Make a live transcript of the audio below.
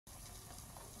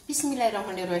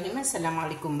Bismillahirrahmanirrahim.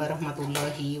 Assalamualaikum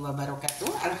warahmatullahi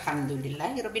wabarakatuh.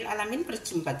 Alhamdulillahirabbil alamin.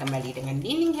 Berjumpa kembali dengan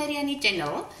Nining Hariani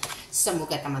Channel.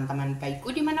 Semoga teman-teman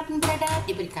baikku dimanapun berada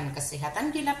diberikan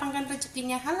kesehatan, dilapangkan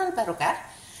rezekinya halal barokah.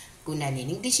 Bunda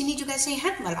Nining di sini juga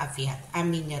sehat walafiat.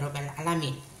 Amin ya rabbal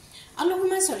alamin.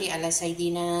 Allahumma sholli ala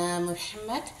sayyidina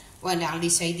Muhammad wa ala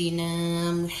ali sayyidina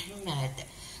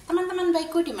Muhammad. Teman-teman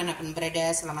baikku dimanapun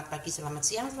berada, selamat pagi, selamat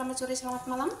siang, selamat sore, selamat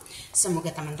malam. Semoga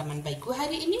teman-teman baikku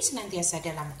hari ini senantiasa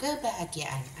dalam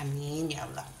kebahagiaan. Amin ya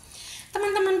Allah.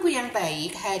 Teman-temanku yang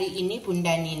baik, hari ini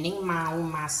Bunda Nining mau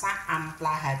masak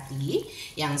ampela hati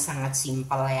yang sangat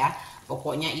simpel ya.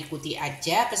 Pokoknya ikuti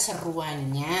aja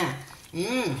keseruannya.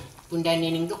 Bunda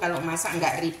Nining tuh kalau masak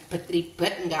nggak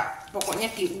ribet-ribet, nggak,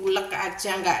 pokoknya diulek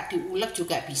aja, nggak diulek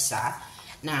juga bisa.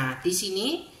 Nah di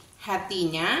sini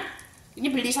hatinya. Ini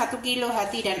beli 1 kilo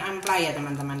hati dan ampela ya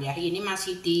teman-teman ya. Ini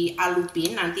masih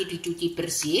dialupin, nanti dicuci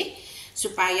bersih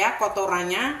supaya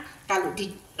kotorannya kalau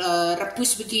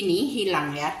direbus begini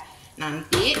hilang ya.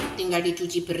 Nanti tinggal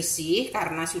dicuci bersih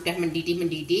karena sudah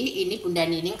mendidih-mendidih. Ini Bunda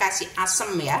Nining kasih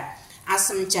asam ya,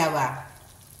 asam Jawa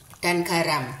dan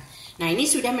garam. Nah ini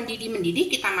sudah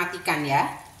mendidih-mendidih, kita matikan ya.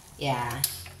 Ya.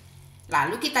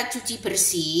 Lalu kita cuci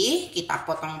bersih, kita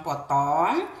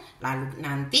potong-potong, lalu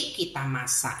nanti kita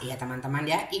masak ya teman-teman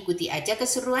ya. Ikuti aja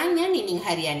keseruannya Nining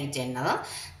Hariani Channel.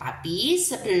 Tapi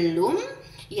sebelum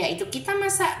yaitu kita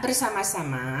masak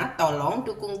bersama-sama, tolong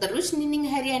dukung terus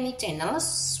Nining Hariani Channel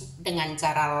dengan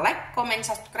cara like, comment,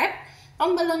 subscribe,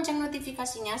 tombol lonceng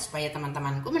notifikasinya supaya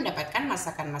teman-temanku mendapatkan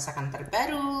masakan-masakan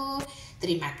terbaru.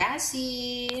 Terima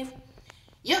kasih.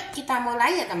 Yuk kita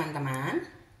mulai ya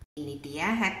teman-teman. Ini dia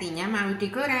hatinya mau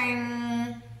digoreng.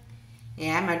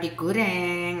 Ya, mau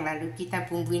digoreng. Lalu kita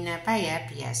bumbuin apa ya?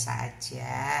 Biasa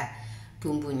aja.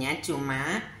 Bumbunya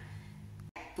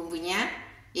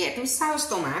yaitu saus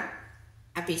tomat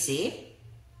ABC,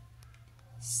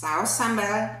 saus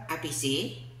sambal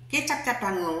ABC, kecap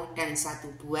cabango, dan 1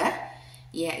 buah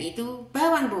yaitu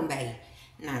bawang bombay.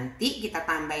 Nanti kita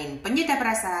tambahin penyedap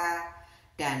rasa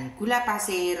dan gula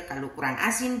pasir. Kalau kurang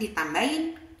asin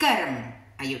ditambahin garam.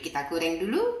 Ayo kita goreng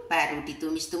dulu, baru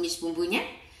ditumis-tumis bumbunya,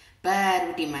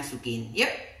 baru dimasukin. Yuk.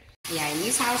 Ya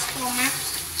ini saus tomat,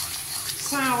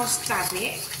 saus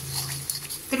cabai,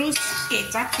 terus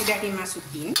kecap sudah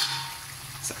dimasukin.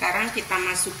 Sekarang kita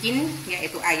masukin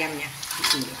yaitu ayamnya.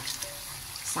 Bismillah.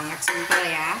 Sangat simpel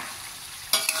ya.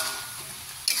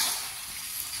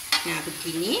 Nah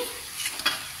begini,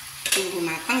 tunggu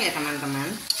matang ya teman-teman,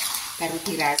 baru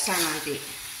dirasa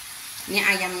nanti. Ini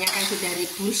ayamnya kan sudah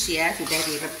rebus ya, sudah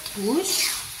direbus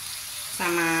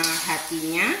sama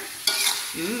hatinya.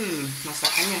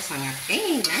 Masakannya sangat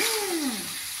enak.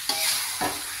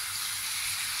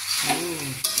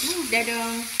 Udah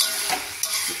dong,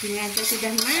 begini aja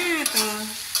sudah matang.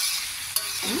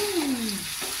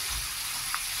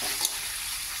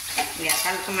 Ya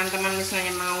kalau teman-teman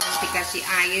misalnya mau dikasih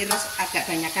air agak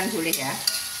banyakan boleh ya.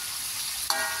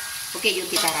 Oke, yuk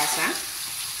kita rasa.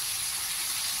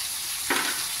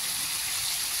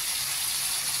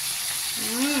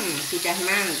 Sudah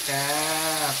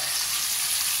mantap.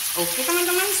 Oke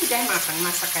teman-teman, sudah matang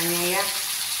masakannya ya.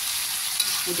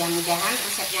 Mudah-mudahan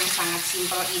resep yang sangat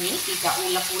simpel ini tidak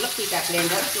ulek-ulek, tidak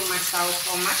blender, cuma saus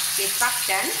tomat, kecap,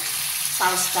 dan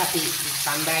saus cabai.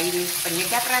 Ditambahin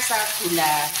penyedap rasa,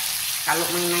 gula. Kalau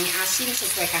mengenai asin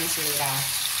sesuaikan selera.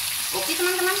 Oke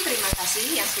teman-teman, terima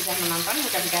kasih yang sudah menonton.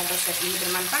 Mudah-mudahan resep ini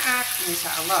bermanfaat.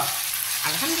 Insya Allah.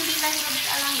 Alhamdulillahirabbil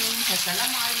alamin.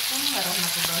 Wassalamualaikum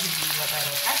warahmatullahi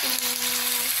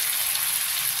wabarakatuh.